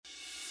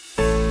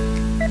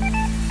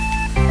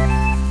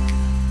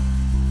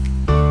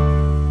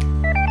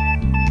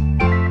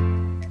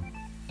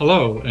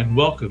Hello and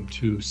welcome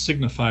to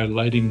Signify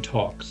Lighting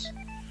Talks.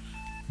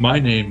 My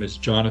name is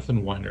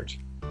Jonathan Weinert,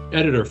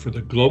 editor for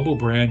the global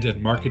brand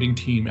and marketing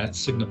team at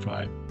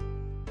Signify.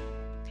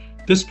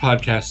 This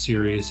podcast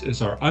series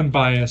is our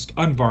unbiased,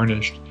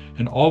 unvarnished,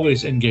 and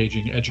always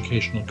engaging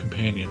educational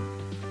companion.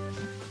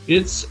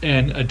 It's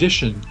an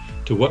addition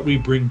to what we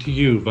bring to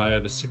you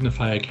via the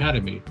Signify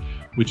Academy,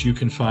 which you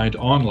can find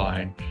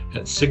online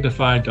at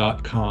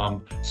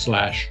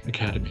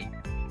signify.com/academy.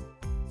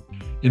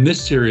 In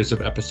this series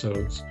of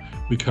episodes,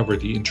 we cover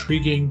the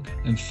intriguing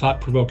and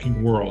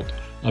thought-provoking world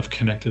of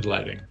connected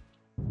lighting.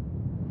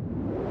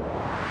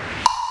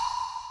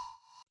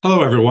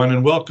 Hello, everyone,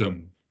 and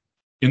welcome.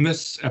 In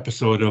this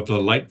episode of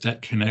the Light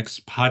That Connects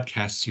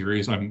podcast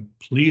series, I'm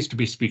pleased to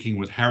be speaking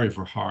with Harry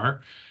Verhaar,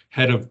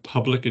 Head of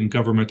Public and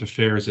Government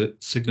Affairs at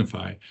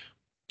Signify.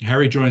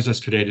 Harry joins us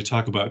today to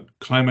talk about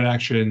climate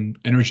action,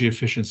 energy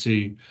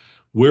efficiency,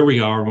 where we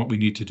are and what we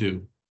need to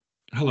do.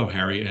 Hello,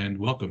 Harry, and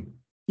welcome.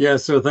 Yeah,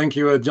 so thank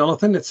you,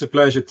 Jonathan. It's a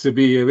pleasure to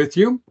be with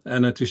you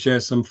and to share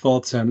some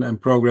thoughts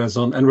and progress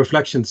on and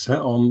reflections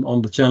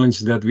on the challenge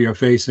that we are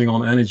facing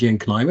on energy and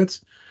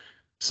climate.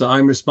 So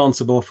I'm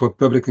responsible for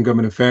public and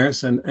government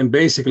affairs, and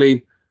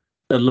basically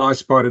a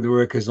large part of the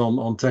work is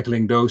on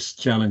tackling those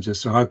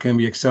challenges. So how can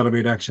we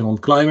accelerate action on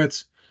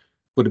climate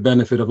for the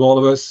benefit of all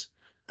of us?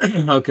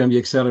 How can we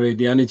accelerate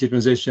the energy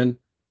transition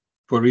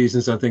for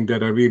reasons I think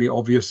that are really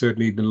obvious,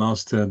 certainly the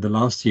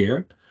last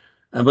year.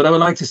 And what I would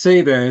like to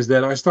say there is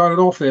that I started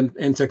off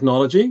in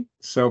technology,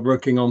 so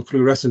working on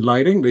fluorescent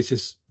lighting, which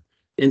is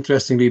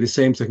interestingly the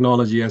same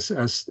technology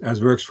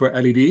as works for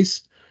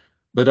LEDs.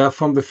 But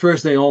from the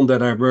first day on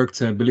that I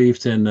worked,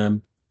 believed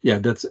in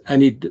that's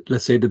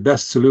let's say the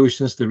best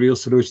solutions, the real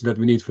solution that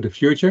we need for the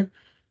future.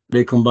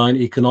 They combine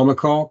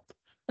economical,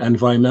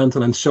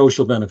 environmental, and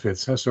social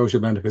benefits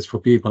for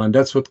people, and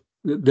that's what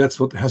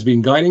has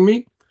been guiding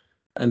me,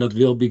 and that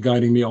will be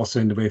guiding me also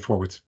in the way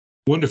forward.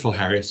 Wonderful,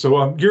 Harry.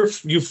 So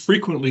you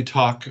frequently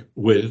talk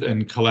with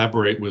and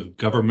collaborate with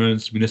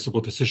governments,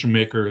 municipal decision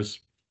makers,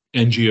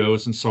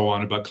 NGOs, and so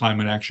on about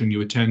climate action.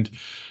 You attend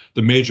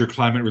the major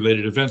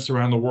climate-related events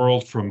around the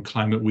world, from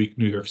Climate Week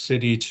New York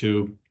City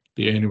to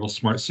the annual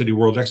Smart City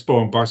World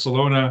Expo in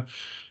Barcelona,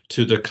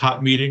 to the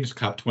COP meetings,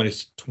 COP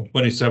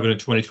 27 in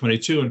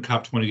 2022 and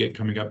COP 28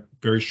 coming up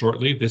very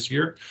shortly this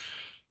year.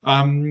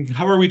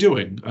 How are we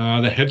doing?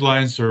 The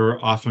headlines are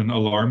often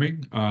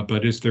alarming,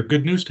 but is there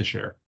good news to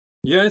share?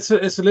 Yeah, it's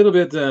a little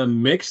bit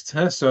mixed.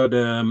 So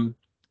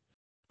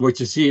what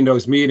you see in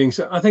those meetings,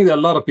 I think there are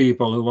a lot of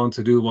people who want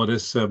to do what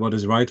is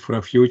right for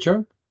our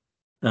future.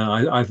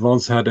 I've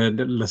once had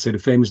let's say the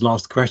famous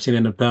last question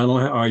in a panel: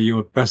 are you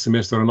a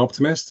pessimist or an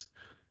optimist?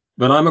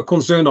 But I'm a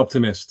concerned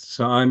optimist.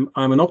 So I'm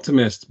an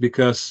optimist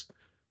because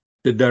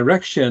the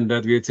direction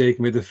that we are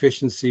taking with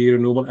efficiency,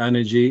 renewable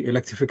energy,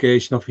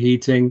 electrification of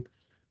heating,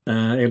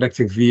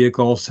 electric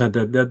vehicles,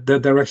 that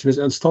direction is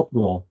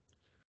unstoppable.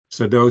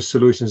 So those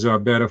solutions are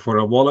better for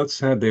our wallets.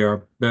 They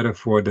are better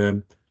for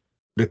the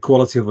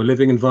quality of a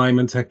living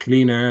environment,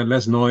 clean air,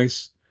 less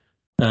noise.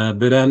 But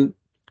then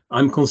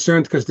I'm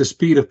concerned because the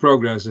speed of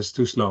progress is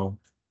too slow.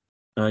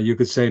 You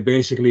could say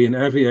basically in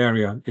every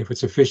area, if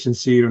it's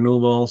efficiency,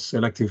 renewables,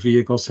 electric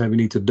vehicles, we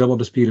need to double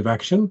the speed of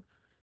action.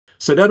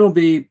 So that will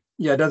be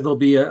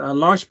a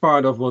large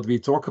part of what we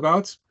talk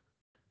about.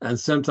 And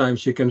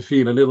sometimes you can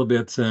feel a little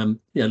bit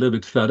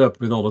fed up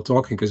with all the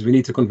talking because we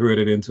need to convert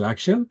it into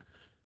action.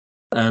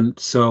 And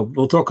so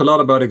we'll talk a lot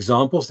about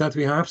examples that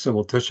we have. So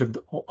we'll touch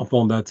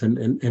upon that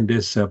in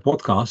this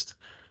podcast.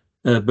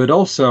 But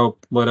also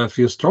what I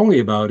feel strongly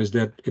about is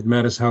that it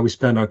matters how we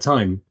spend our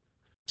time.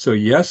 So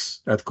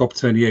yes, at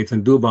COP28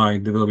 in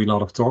Dubai, there will be a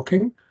lot of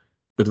talking.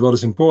 But what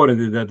is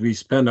important is that we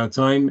spend our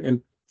time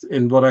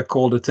in what I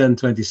call the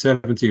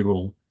 10-20-70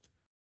 rule.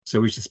 So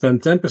we should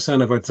spend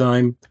 10% of our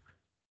time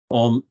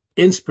on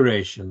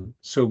inspiration.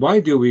 So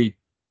why do we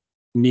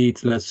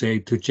need, let's say,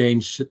 to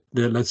change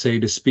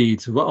the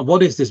speed?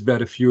 What is this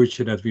better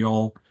future that we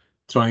all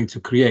trying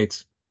to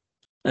create?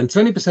 And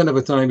 20% of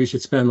the time we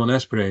should spend on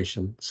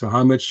aspiration. So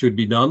how much should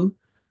be done,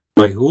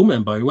 by whom,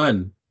 and by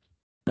when?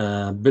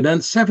 But then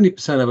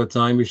 70% of the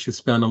time we should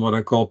spend on what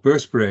I call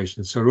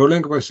perspiration. So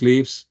rolling up our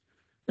sleeves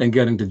and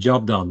getting the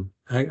job done.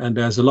 And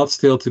there's a lot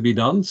still to be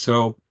done.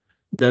 So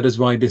that is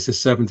why this is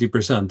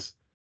 70%.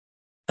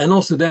 And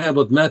also there,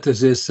 what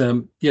matters is,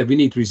 we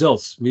need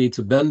results. We need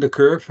to bend the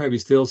curve. We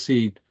still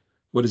see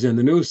what is in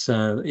the news,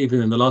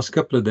 even in the last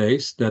couple of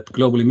days, that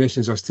global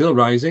emissions are still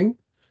rising.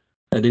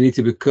 They need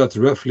to be cut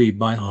roughly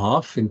by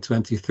half in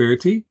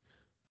 2030.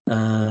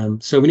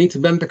 So we need to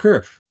bend the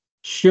curve,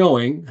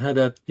 showing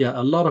that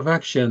a lot of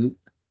action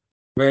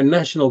where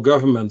national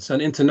governments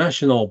and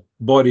international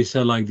bodies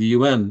like the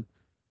UN,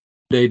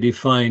 they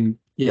define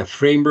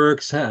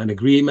frameworks and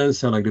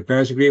agreements, like the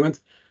Paris Agreement.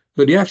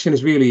 But the action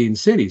is really in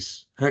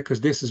cities, because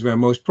this is where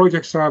most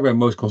projects are, where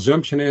most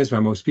consumption is, where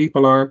most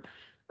people are,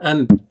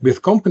 and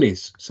with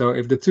companies. So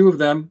if the two of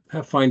them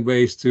find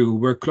ways to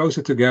work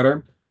closer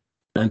together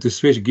and to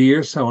switch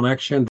gears on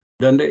action,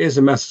 then there is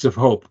a message of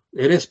hope.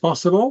 It is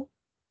possible.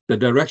 The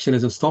direction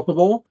is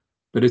unstoppable,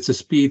 but it's a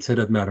speed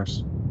that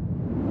matters.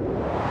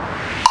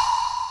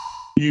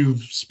 You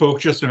spoke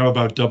just now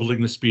about doubling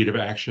the speed of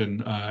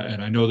action,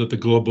 and I know that the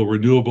Global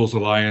Renewables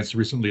Alliance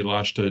recently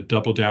launched a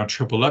Double Down,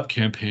 Triple Up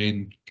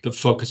campaign that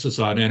focuses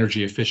on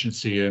energy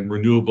efficiency and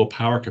renewable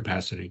power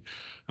capacity.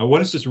 What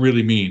does this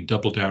really mean,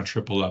 double down,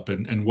 triple up,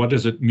 and what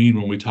does it mean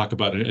when we talk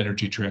about an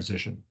energy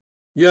transition?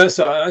 Yes,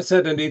 I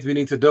said indeed we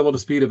need to double the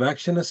speed of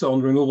action. So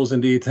on renewables,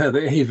 indeed,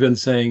 they're even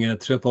saying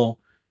triple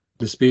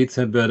the speed.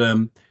 But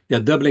yeah,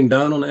 doubling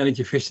down on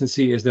energy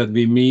efficiency is that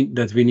we mean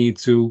that we need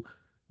to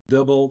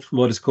double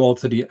what is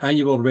called the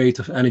annual rate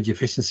of energy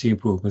efficiency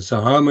improvement. So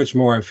how much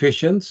more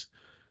efficient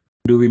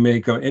do we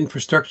make our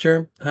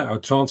infrastructure, our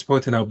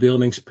transport, and our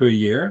buildings per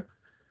year?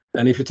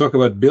 And if you talk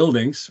about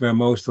buildings, where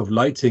most of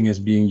lighting is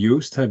being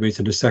used, which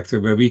is the sector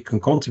where we can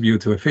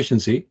contribute to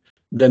efficiency,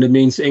 then it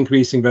means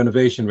increasing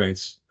renovation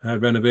rates.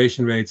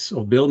 Renovation rates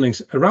of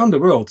buildings around the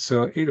world,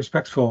 so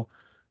irrespective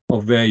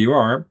of where you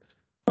are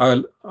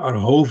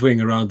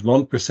hovering around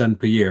 1%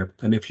 per year.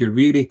 And if you're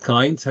really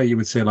kind, you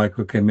would say like,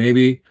 okay,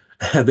 maybe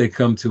they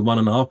come to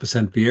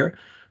 1.5% per year.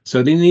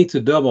 So they need to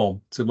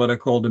double to what I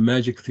call the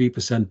magic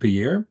 3% per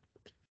year.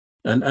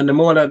 And the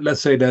more that,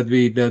 let's say that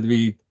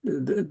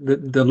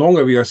the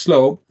longer we are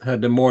slow,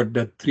 the more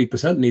that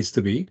 3% needs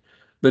to be,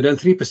 but then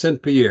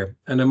 3% per year.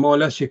 And then more or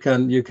less you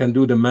can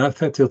do the math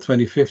till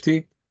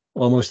 2050,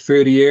 almost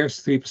 30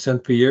 years,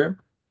 3% per year.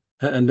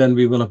 And then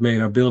we will have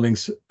made our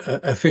buildings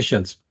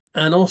efficient.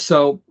 And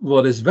also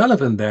what is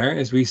relevant there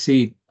is we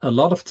see a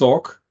lot of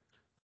talk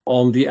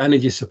on the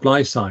energy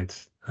supply side.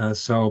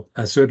 So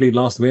certainly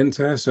last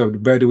winter, so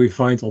where do we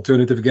find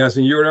alternative gas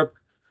in Europe?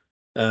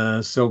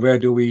 So where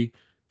do we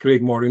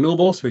create more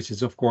renewables, which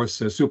is of course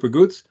super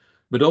good,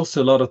 but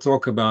also a lot of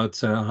talk about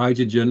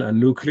hydrogen and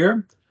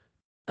nuclear.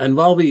 And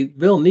while we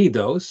will need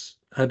those,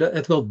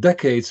 it will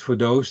decades for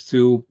those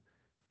to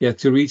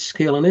reach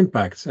scale and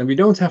impact. And we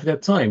don't have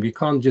that time. We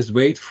can't just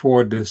wait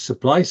for the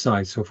supply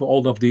side. So for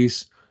all of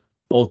these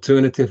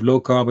alternative low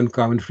carbon,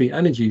 carbon-free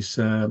energies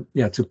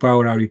to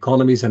power our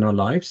economies and our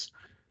lives,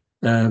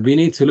 we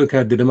need to look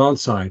at the demand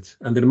side.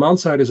 And the demand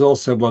side is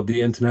also what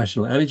the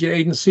International Energy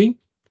Agency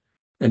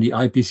and the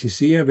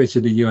IPCC, which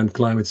is the UN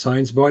climate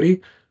science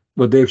body,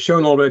 what they've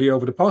shown already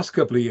over the past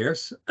couple of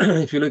years,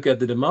 if you look at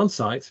the demand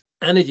side,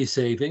 energy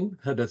saving,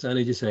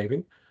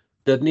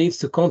 that needs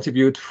to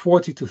contribute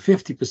 40 to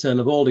 50%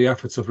 of all the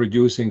efforts of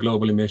reducing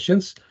global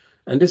emissions.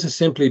 And this is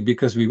simply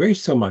because we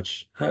waste so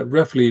much.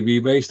 Roughly, we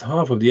waste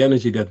half of the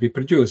energy that we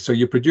produce. So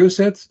you produce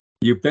it,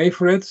 you pay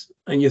for it,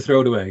 and you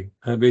throw it away,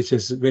 which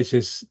is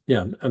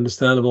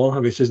understandable,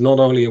 which is not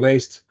only a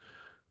waste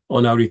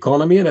on our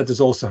economy, and that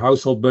is also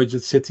household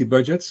budgets, city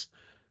budgets,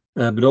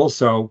 but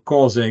also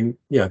causing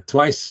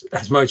twice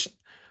as much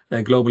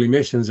global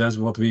emissions as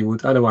what we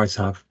would otherwise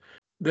have.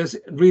 There's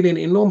really an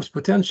enormous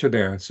potential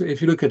there. So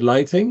if you look at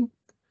lighting,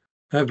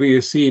 we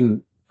have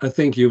seen, I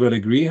think you will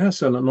agree,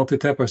 so not to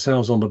tap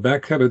ourselves on the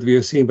back, but we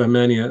are seen by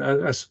many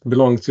as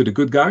belonging to the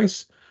good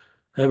guys.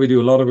 We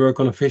do a lot of work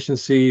on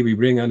efficiency. We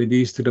bring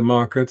LEDs to the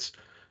markets.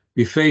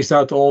 We phased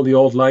out all the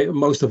old light,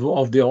 most of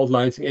the old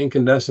lighting,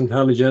 incandescent,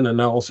 halogen, and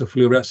now also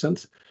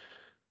fluorescent.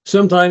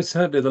 Sometimes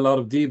there's a lot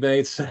of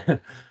debates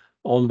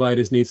on why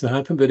this needs to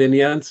happen, but in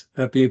the end,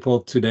 people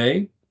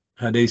today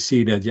they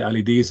see that the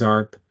LEDs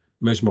are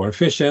much more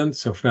efficient,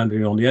 so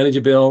friendly on the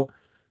energy bill.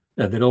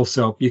 They're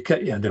also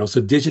they're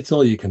also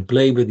digital. You can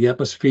play with the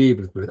atmosphere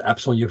with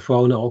apps on your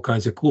phone, all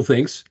kinds of cool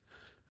things.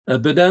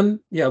 But then,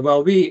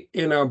 while we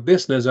in our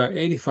business are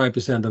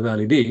 85% of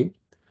LED.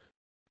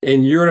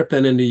 In Europe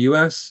and in the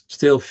US,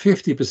 still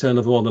 50%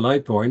 of all the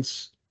light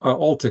points are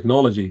all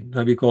technology.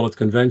 Now we call it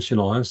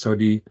conventional, so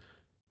the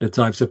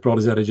types of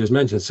products that I just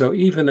mentioned. So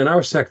even in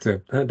our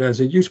sector,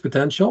 there's a huge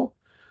potential.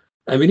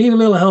 And we need a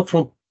little help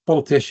from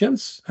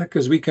politicians,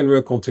 because we can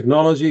work on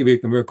technology, we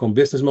can work on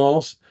business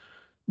models,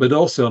 but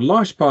also a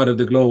large part of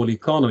the global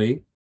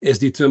economy is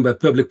determined by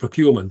public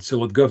procurement. So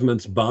what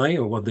governments buy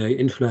or what they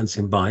influence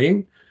in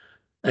buying.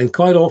 And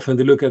quite often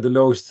they look at the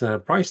lowest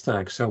price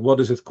tag. So what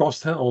does it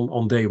cost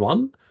on day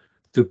one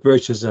to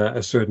purchase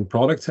a certain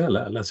product,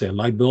 let's say a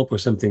light bulb or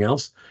something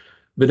else.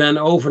 But then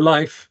over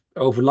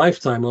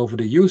lifetime, over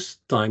the use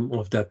time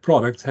of that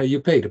product, you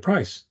pay the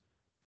price.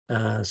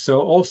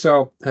 So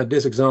also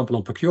this example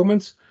on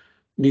procurement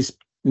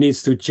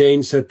needs to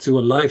change to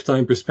a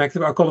lifetime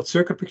perspective. I call it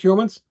circuit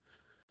procurement.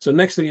 So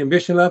next to the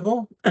ambition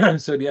level,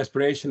 so the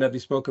aspiration that we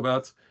spoke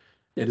about,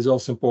 it is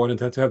also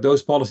important to have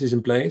those policies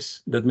in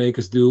place that make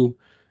us do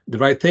the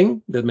right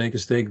thing, that make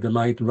us take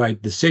the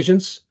right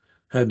decisions,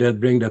 that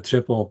bring that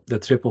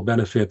triple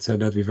benefit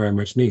that we very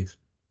much need.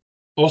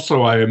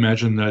 Also, I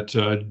imagine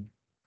that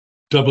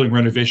doubling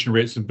renovation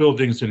rates in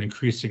buildings and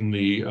increasing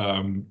the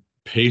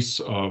pace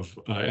of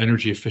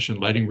energy efficient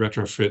lighting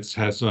retrofits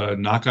has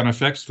knock-on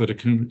effects that it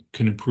can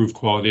improve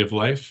quality of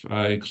life,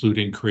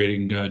 including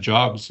creating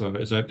jobs.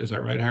 Is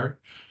that right, Harry?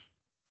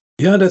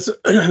 Yeah,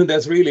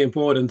 that's really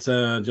important,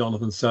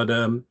 Jonathan.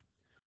 So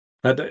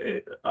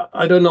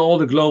I don't know all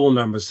the global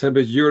numbers,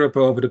 but Europe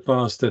over the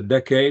past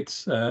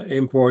decades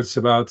imports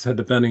about,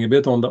 depending a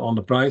bit on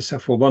the price,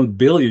 for €1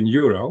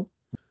 billion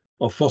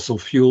of fossil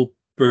fuel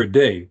per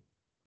day.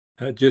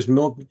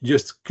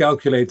 Just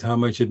calculate how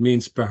much it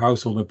means per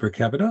household and per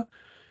capita.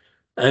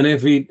 And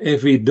if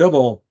we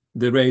double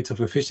the rate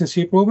of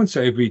efficiency improvement,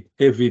 so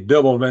if we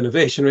double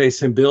renovation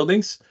rates in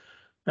buildings,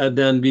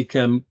 then we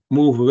can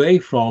move away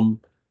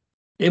from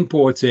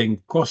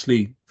importing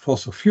costly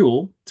fossil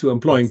fuel to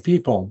employing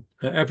people.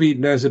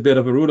 There's a bit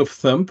of a rule of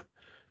thumb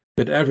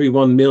that every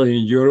 €1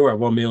 million or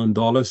 $1 million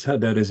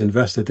that is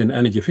invested in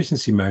energy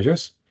efficiency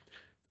measures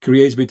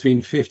creates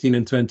between 15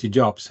 and 20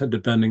 jobs,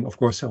 depending, of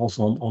course,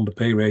 also on the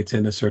pay rate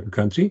in a certain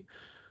country.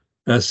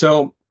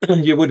 So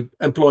you would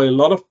employ a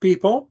lot of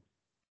people.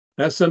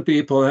 Some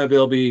people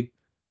will be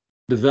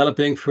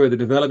further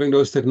developing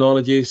those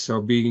technologies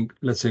or being,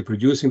 let's say,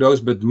 producing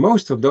those. But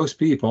most of those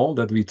people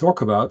that we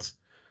talk about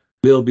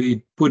will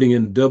be putting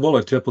in double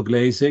or triple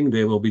glazing.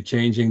 They will be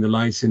changing the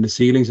lights in the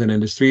ceilings and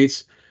in the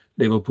streets.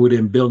 They will put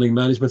in building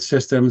management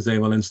systems. They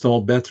will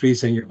install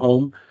batteries in your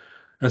home.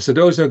 So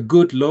those are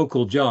good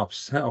local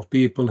jobs of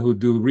people who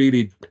do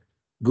really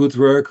good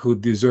work, who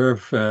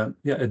deserve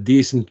a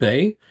decent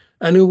pay,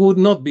 and who would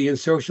not be in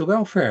social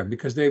welfare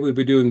because they would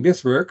be doing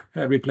this work,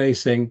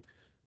 replacing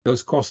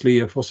those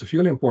costly fossil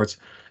fuel imports.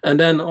 And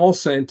then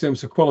also in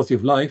terms of quality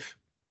of life,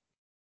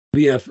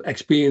 we have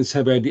experience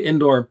where the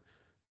indoor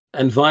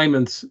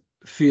environment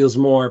feels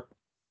more,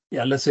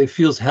 let's say,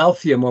 feels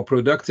healthier, more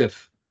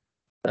productive.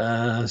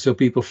 So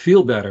people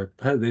feel better,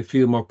 they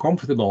feel more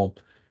comfortable.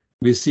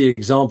 We see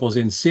examples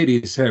in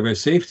cities where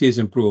safety is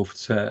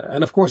improved.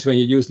 And of course, when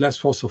you use less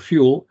fossil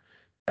fuel,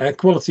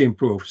 quality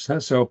improves.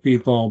 So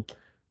people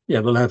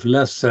will have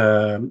less,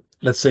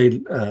 let's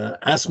say,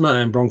 asthma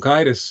and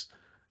bronchitis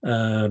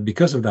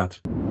because of that.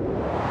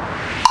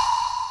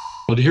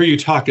 Well, to hear you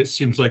talk, it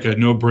seems like a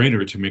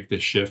no-brainer to make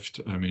this shift.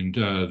 I mean,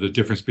 the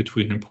difference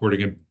between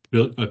importing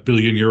 €1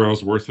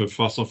 billion worth of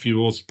fossil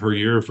fuels per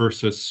year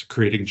versus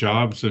creating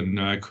jobs and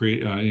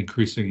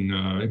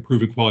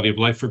improving quality of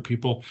life for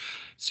people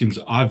seems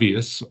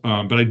obvious.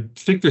 But I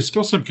think there's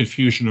still some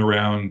confusion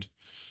around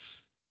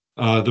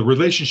the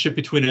relationship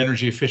between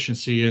energy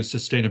efficiency and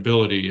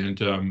sustainability.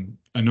 And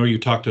I know you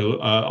talked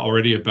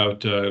already about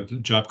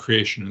job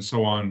creation and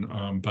so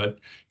on, but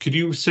could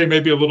you say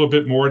maybe a little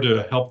bit more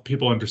to help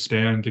people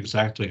understand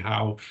exactly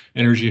how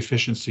energy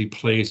efficiency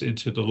plays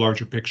into the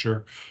larger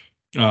picture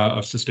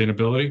of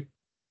sustainability?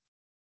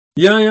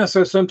 Yeah.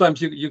 So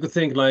sometimes you could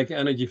think like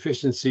energy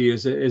efficiency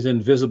is an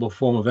invisible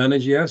form of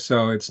energy.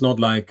 So it's not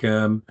like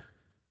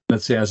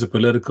let's say, as a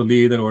political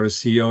leader or a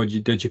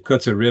CEO, that you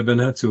cut a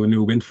ribbon to a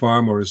new wind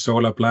farm or a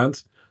solar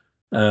plant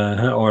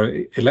or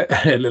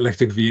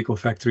electric vehicle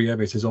factory,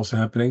 which is also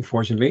happening,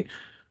 fortunately.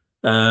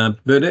 But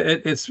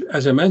it's,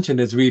 as I mentioned,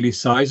 it's really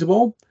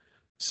sizable.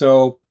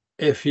 So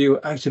if you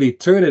actually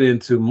turn it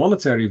into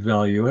monetary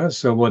value,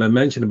 so what I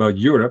mentioned about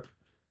Europe,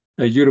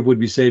 Europe would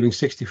be saving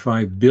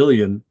 65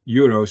 billion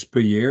euros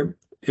per year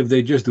if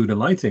they just do the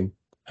lighting.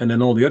 And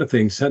then all the other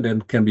things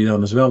that can be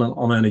done as well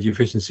on energy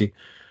efficiency.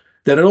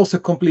 There are also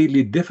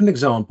completely different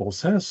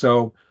examples.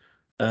 So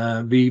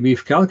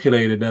we've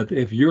calculated that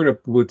if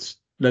Europe would,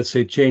 let's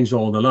say, change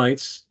all the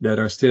lights that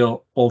are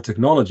still old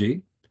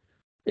technology,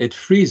 it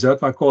frees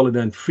up, I call it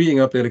then freeing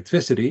up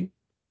electricity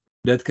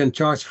that can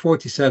charge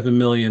 47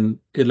 million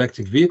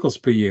electric vehicles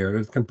per year.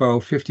 It can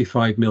power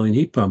 55 million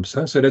heat pumps.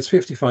 So that's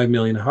 55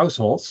 million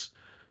households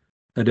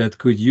that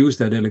could use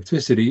that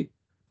electricity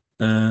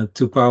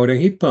to power their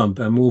heat pump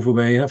and move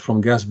away from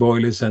gas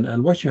boilers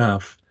and what you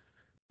have.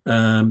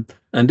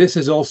 And this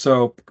is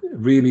also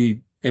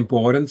really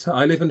important.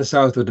 I live in the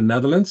south of the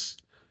Netherlands,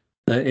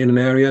 in an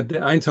area, the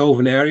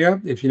Eindhoven area,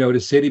 if you know the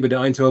city, but the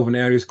Eindhoven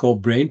area is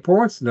called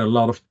Brainport. There are a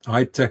lot of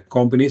high-tech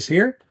companies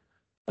here,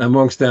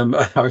 amongst them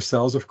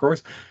ourselves, of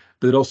course,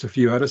 but also a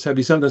few others.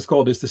 We sometimes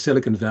call this the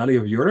Silicon Valley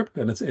of Europe,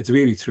 and it's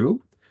really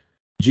true.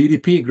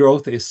 GDP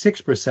growth is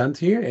 6%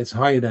 here. It's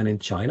higher than in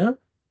China.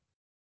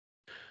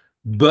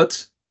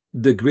 But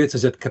the grid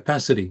is at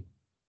capacity.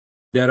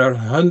 There are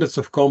hundreds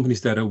of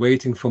companies that are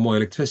waiting for more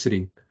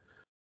electricity.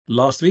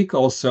 Last week,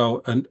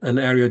 also, an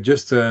area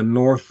just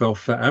north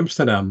of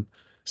Amsterdam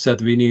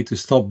said we need to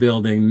stop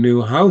building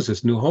new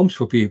houses, new homes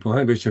for people,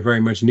 which are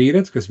very much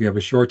needed because we have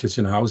a shortage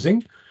in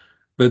housing.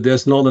 But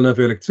there's not enough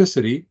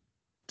electricity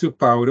to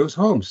power those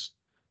homes.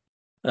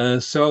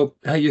 So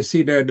you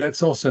see there,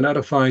 that's also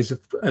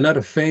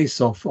another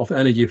phase of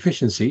energy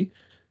efficiency.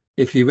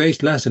 If you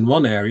waste less in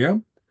one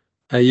area,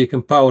 you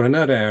can power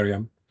another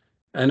area.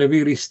 And a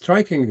really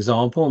striking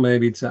example,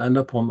 maybe to end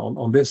up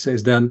on this,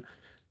 is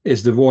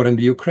the war in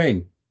the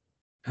Ukraine.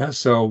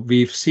 So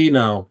we've seen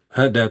now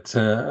that,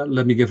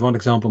 let me give one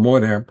example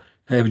more there.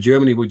 If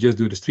Germany would just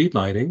do the street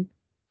lighting,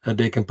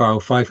 they can power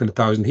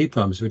 500,000 heat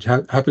pumps, which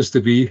happens to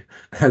be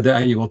the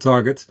annual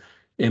target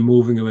in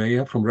moving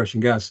away from Russian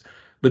gas.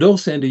 But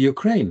also in the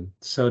Ukraine.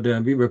 So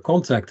we were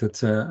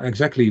contacted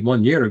exactly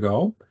 1 year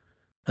ago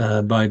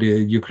by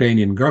the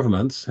Ukrainian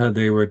government.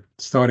 They were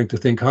starting to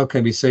think, how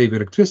can we save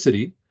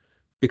electricity?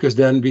 Because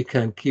then we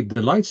can keep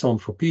the lights on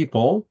for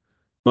people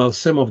while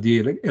some of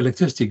the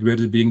electricity grid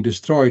is being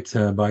destroyed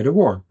by the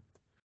war.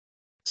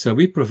 So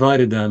we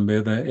provided them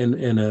with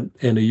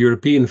in a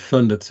European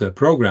funded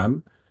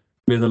program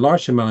with a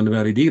large amount of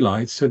LED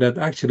lights, so that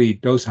actually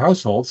those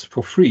households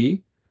for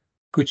free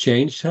could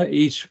change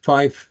each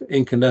 5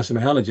 incandescent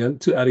halogen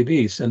to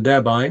LEDs, and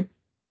thereby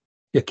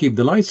keep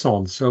the lights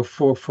on. So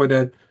for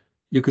that,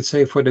 you could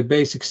say for the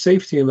basic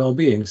safety and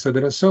well-being. So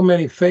there are so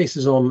many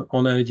phases on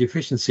energy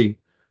efficiency.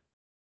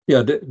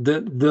 Yeah,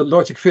 the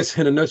logic fits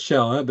in a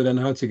nutshell, but then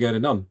how to get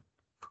it done.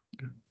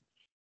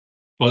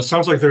 Well, it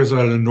sounds like there's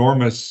an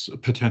enormous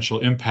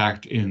potential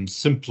impact in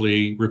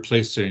simply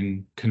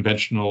replacing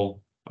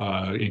conventional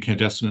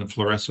incandescent and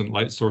fluorescent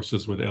light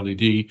sources with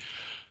LED.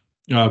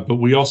 But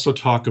we also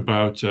talk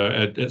about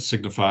at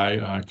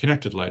Signify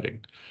connected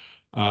lighting,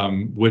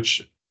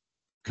 which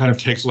kind of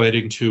takes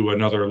lighting to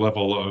another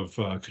level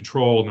of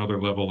control, another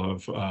level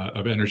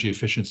of energy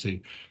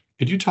efficiency.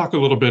 Could you talk a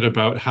little bit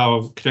about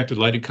how connected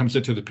lighting comes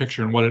into the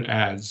picture and what it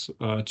adds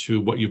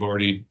to what you've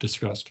already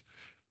discussed?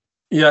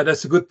 Yeah,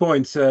 that's a good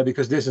point,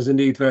 because this is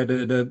indeed where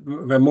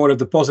where more of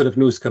the positive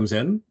news comes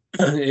in,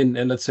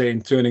 and let's say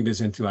in turning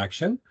this into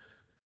action,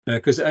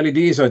 because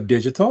LEDs are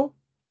digital,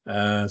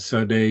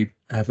 so they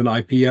have an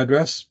IP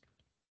address.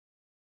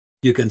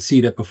 You can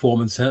see the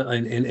performance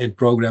in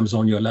programs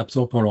on your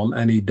laptop or on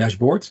any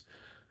dashboard.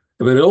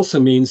 But it also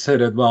means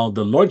that while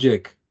the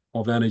logic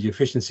of energy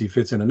efficiency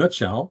fits in a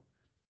nutshell,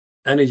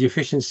 energy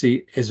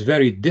efficiency is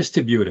very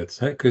distributed,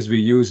 because we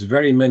use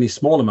very many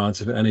small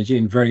amounts of energy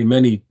in very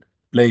many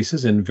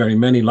places and very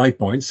many light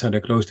points, and there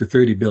are close to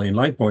 30 billion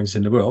light points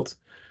in the world.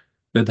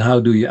 But how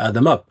do you add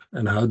them up,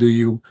 and how do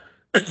you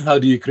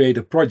create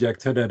a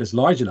project that is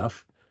large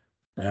enough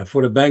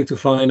for a bank to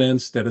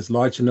finance, that is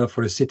large enough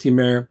for a city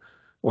mayor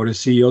or the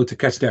CEO to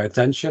catch their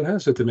attention,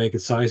 so to make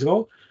it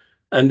sizable?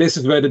 And this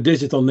is where the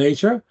digital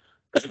nature,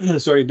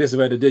 this is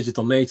where the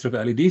digital nature of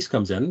LEDs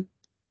comes in,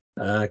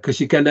 because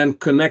you can then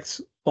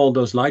connect all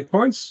those light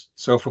points.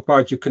 So for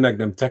part, you connect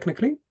them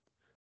technically.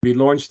 We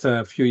launched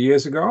a few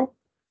years ago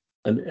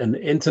an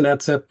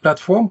internet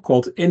platform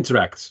called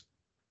Interact.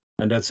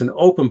 And that's an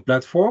open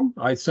platform.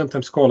 I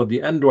sometimes call it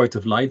the Android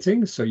of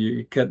lighting. So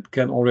you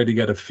can already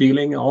get a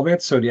feeling of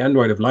it. So the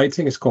Android of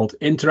lighting is called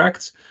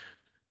Interact.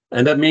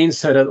 And that means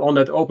that on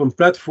that open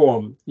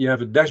platform, you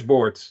have a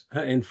dashboard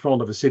in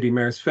front of a city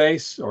mayor's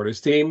face or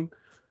his team.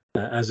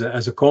 As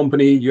a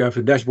company, you have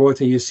a dashboard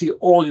and you see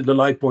all the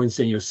light points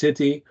in your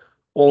city,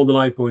 all the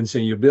light points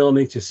in your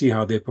building to see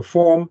how they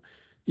perform.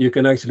 You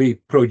can actually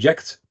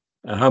project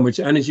how much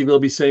energy will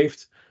be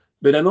saved.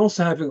 But then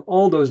also having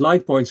all those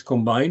light points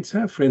combined,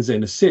 for instance,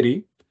 in a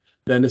city,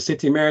 then the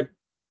city mayor,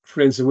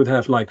 for instance, would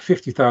have like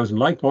 50,000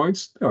 light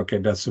points. Okay,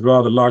 that's a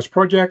rather large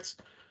project.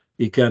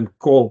 He can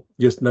call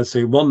just, let's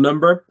say, one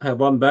number, have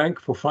one bank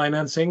for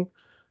financing,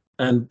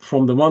 and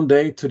from the one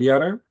day to the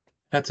other,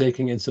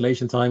 taking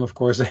installation time, of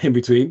course, in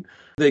between,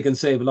 they can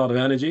save a lot of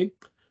energy,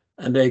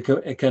 and they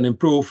can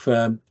improve,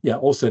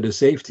 also the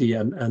safety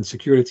and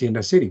security in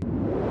their city.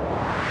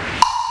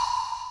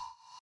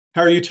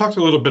 Harry, you talked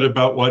a little bit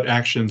about what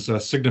actions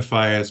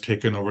Signify has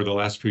taken over the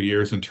last few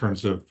years in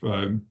terms of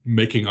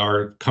making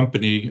our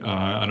company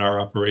and our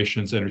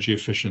operations energy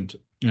efficient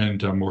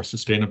and more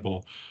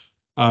sustainable.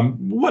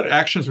 What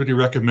actions would you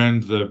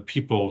recommend the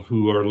people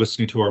who are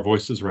listening to our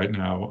voices right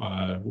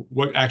now?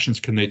 What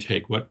actions can they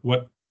take?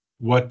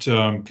 What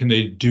can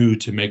they do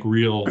to make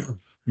real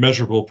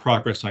measurable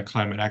progress on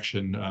climate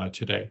action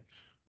today?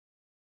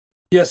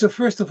 Yeah, so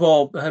first of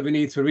all, we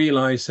need to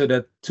realize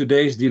that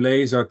today's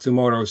delays are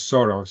tomorrow's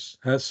sorrows.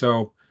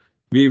 So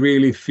we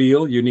really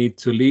feel you need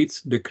to lead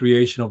the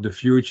creation of the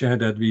future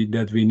that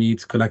we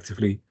need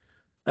collectively.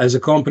 As a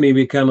company,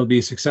 we cannot be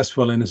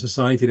successful in a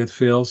society that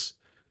fails,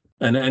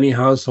 and any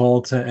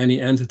household, any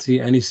entity,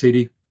 any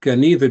city can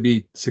neither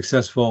be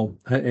successful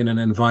in an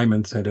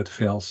environment that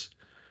fails.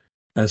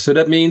 So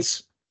that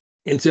means,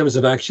 in terms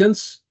of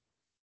actions,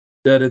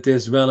 that it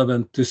is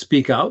relevant to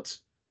speak out,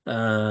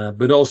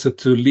 but also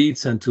to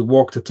lead and to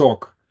walk the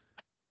talk.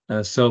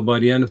 So by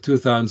the end of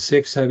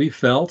 2006, we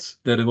felt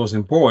that it was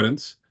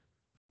important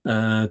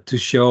to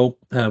show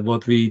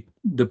what the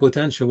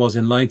potential was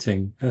in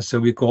lighting. So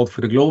we called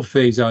for the global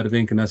phase out of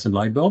incandescent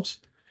light bulbs.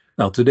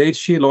 Now, today it's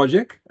sheer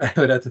logic,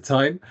 but at the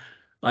time,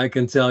 I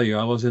can tell you,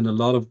 I was in a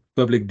lot of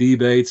public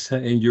debates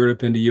in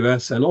Europe, in the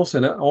US, and also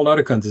in all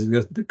other countries,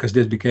 because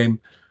this became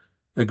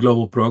a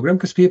global program,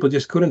 because people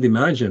just couldn't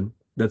imagine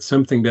that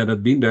something that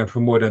had been there for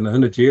more than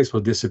 100 years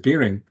was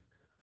disappearing.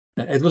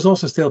 It was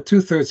also still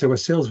 2/3 of our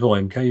sales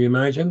volume. Can you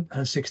imagine?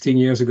 16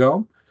 years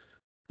ago,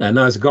 and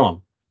now it's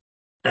gone.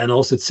 And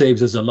also it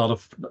saves us a lot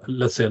of,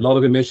 let's say, a lot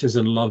of emissions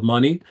and a lot of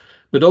money.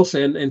 But also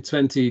in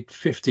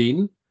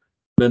 2015,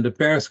 when the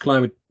Paris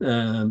climate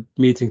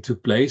meeting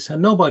took place,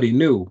 and nobody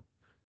knew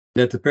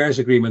that the Paris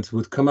Agreement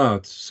would come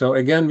out. So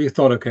again, we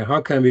thought, okay,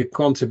 how can we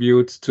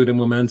contribute to the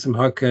momentum?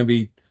 How can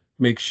we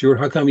make sure,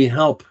 how can we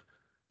help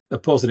a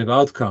positive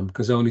outcome?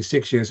 Because only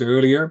 6 years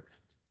earlier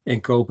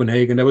in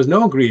Copenhagen, there was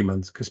no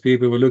agreement because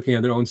people were looking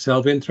at their own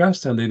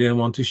self-interest and they didn't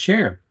want to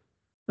share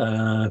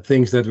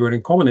things that were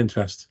in common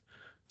interest.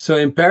 So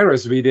in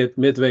Paris, we did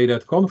midway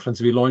that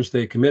conference, we launched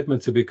a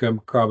commitment to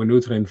become carbon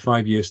neutral in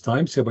 5 years'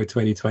 time, so by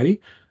 2020,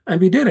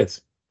 and we did it.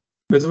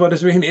 But what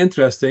is really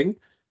interesting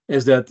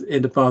is that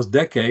in the past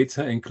decade,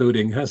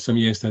 including some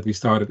years that we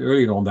started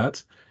earlier on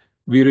that,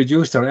 we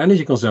reduced our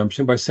energy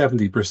consumption by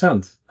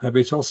 70%,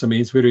 which also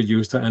means we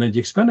reduced our energy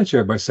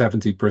expenditure by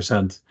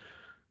 70%.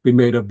 We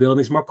made our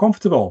buildings more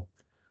comfortable.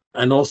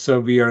 And also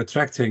we are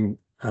attracting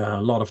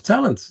a lot of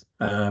talent,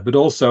 but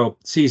also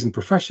seasoned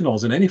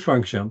professionals in any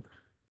function.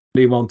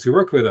 They want to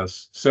work with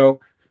us. So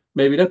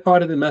maybe that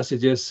part of the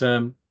message is,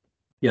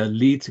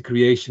 lead to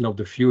creation of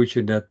the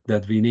future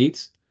that we need.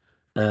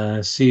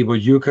 See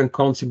what you can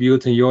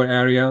contribute in your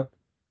area.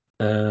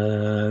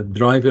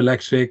 Drive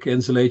electric,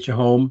 insulate your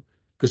home,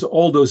 because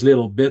all those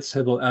little bits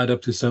will add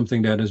up to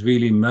something that is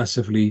really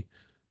massively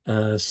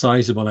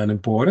sizable and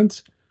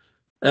important.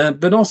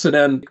 But also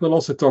then we'll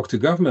also talk to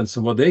governments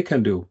and what they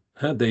can do.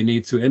 They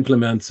need to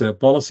implement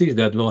policies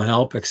that will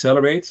help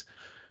accelerate.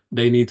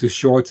 They need to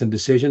shorten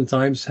decision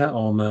times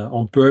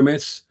on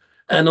permits.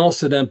 And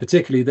also then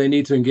particularly they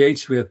need to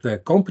engage with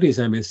companies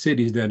and with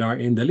cities that are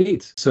in the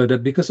lead. So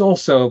that, because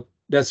also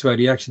that's where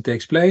the action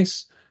takes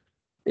place.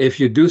 If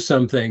you do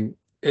something,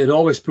 it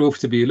always proves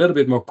to be a little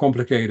bit more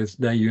complicated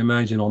than you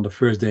imagine on the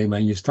first day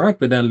when you start,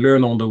 but then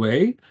learn on the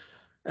way.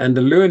 And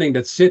the learning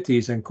that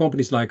cities and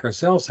companies like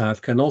ourselves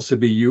have can also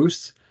be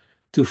used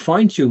to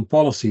fine-tune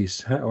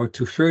policies or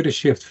to further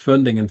shift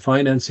funding and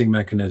financing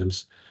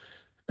mechanisms.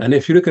 And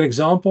if you look at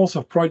examples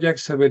of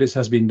projects where this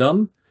has been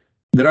done,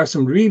 there are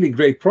some really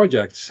great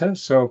projects.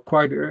 So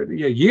quite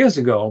years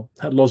ago,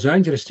 Los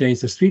Angeles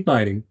changed the street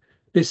lighting.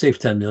 They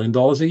saved $10 million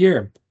a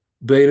year.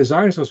 Buenos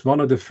Aires was one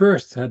of the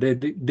first. They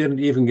didn't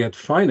even get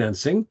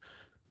financing,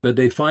 but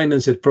they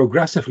financed it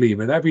progressively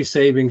with every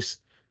savings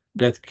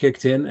that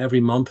kicked in every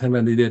month, and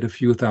when they did a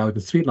few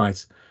thousand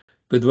streetlights.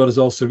 But what is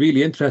also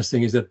really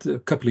interesting is that a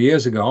couple of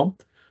years ago,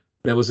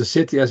 there was a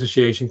city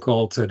association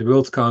called the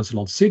World Council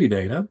on City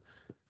Data.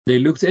 They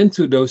looked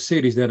into those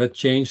cities that had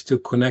changed to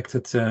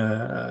connected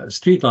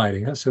street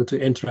lighting, so to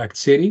Interact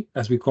City,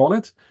 as we call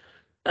it.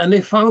 And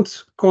they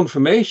found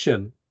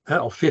confirmation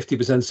of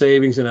 50%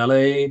 savings in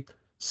LA,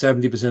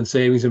 70%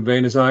 savings in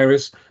Buenos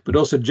Aires, but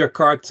also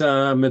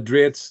Jakarta,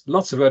 Madrid,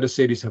 lots of other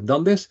cities have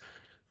done this.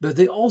 But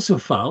they also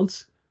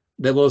found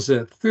there was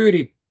a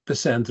 30%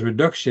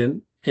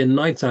 reduction in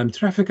nighttime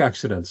traffic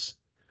accidents.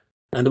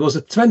 And there was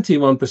a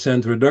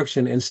 21%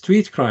 reduction in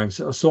street crimes,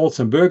 assaults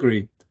and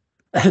burglary.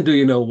 And do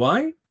you know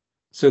why?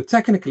 So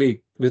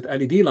technically, with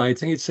LED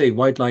lighting, you'd say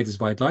white light is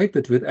white light,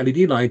 but with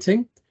LED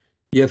lighting,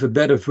 you have a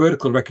better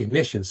vertical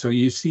recognition. So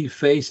you see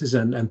faces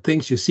and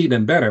things, you see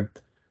them better.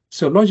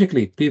 So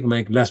logically, people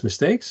make less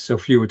mistakes, so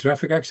fewer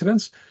traffic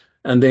accidents,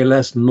 and they're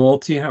less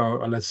naughty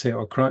or let's say,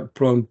 or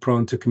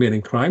prone to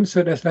committing crime,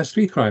 so there's less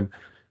street crime.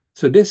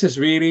 So this is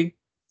really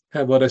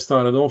what I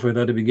started off with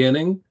at the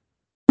beginning,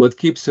 what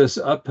keeps us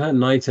up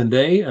night and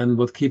day, and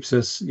what keeps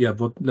us,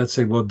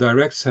 what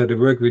directs the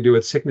work we do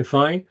at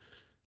Signify,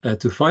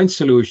 to find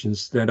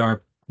solutions that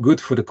are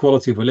good for the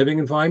quality of a living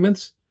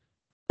environment,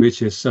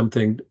 which is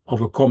something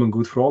of a common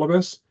good for all of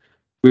us,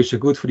 which are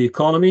good for the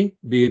economy,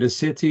 be it a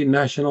city,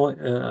 national,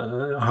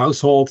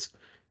 household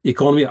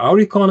economy, our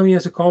economy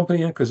as a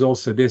company, because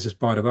also this is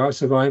part of our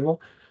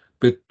survival,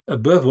 but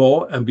above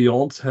all and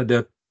beyond,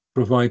 that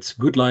provides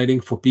good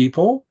lighting for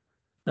people,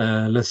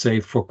 let's say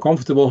for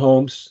comfortable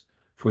homes,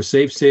 for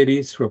safe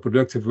cities, for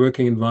productive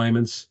working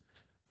environments.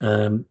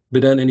 But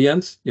then in the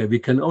end, we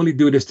can only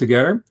do this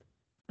together.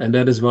 And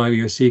that is why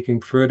we are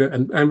seeking further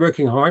and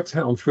working hard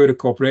on further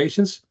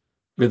cooperations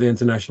with the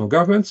international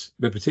governments,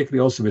 but particularly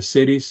also with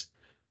cities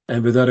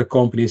and with other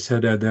companies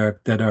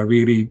that are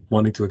really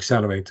wanting to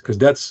accelerate. Because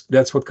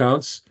that's what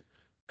counts,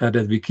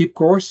 that we keep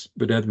course,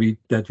 but that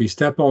we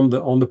step on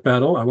the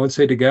pedal. I won't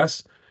say the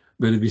gas,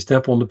 but that we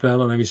step on the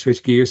pedal and we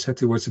switch gears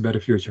towards a better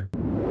future.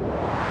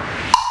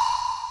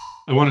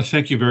 I want to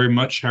thank you very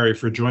much, Harry,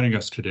 for joining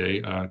us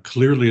today.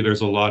 Clearly,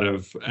 there's a lot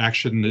of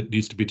action that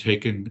needs to be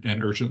taken,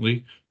 and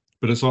urgently.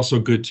 But it's also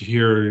good to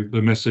hear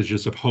the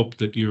messages of hope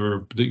that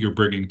you're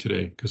bringing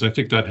today, because I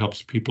think that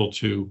helps people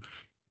to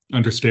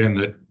understand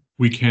that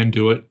we can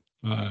do it,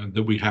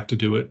 that we have to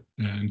do it,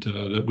 and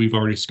that we've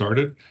already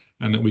started,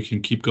 and that we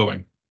can keep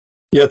going.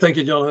 Yeah, thank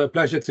you, John. A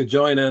pleasure to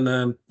join,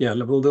 and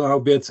we'll do our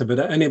bit. But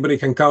anybody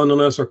can count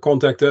on us or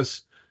contact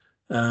us,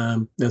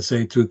 let's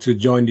say, to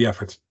join the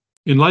effort.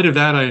 In light of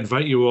that, I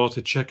invite you all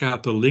to check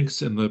out the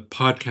links in the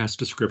podcast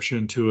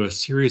description to a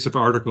series of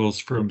articles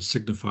from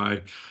Signify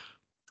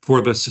for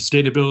the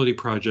Sustainability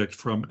Project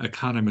from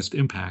Economist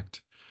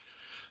Impact,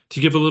 to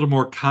give a little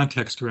more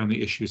context around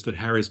the issues that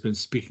Harry's been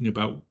speaking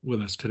about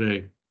with us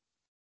today.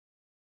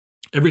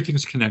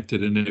 Everything's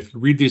connected, and if you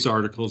read these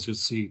articles, you'll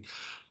see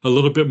a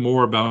little bit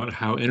more about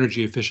how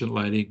energy-efficient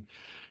lighting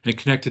and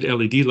connected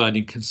LED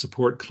lighting can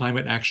support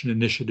climate action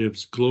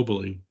initiatives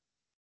globally.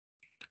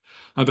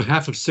 On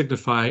behalf of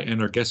Signify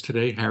and our guest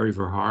today, Harry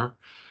Verhaar,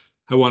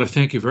 I want to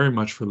thank you very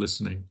much for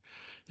listening,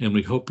 and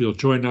we hope you'll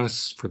join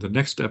us for the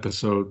next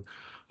episode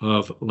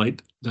of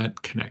Light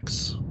That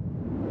Connects.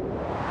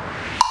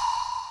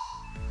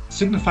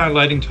 Signify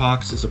Lighting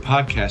Talks is a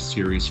podcast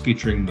series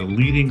featuring the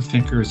leading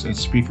thinkers and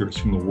speakers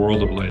from the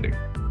world of lighting.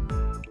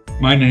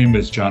 My name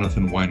is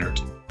Jonathan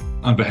Weinert.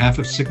 On behalf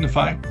of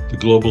Signify, the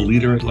global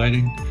leader at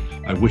lighting,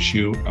 I wish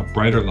you a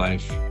brighter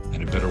life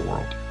and a better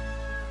world.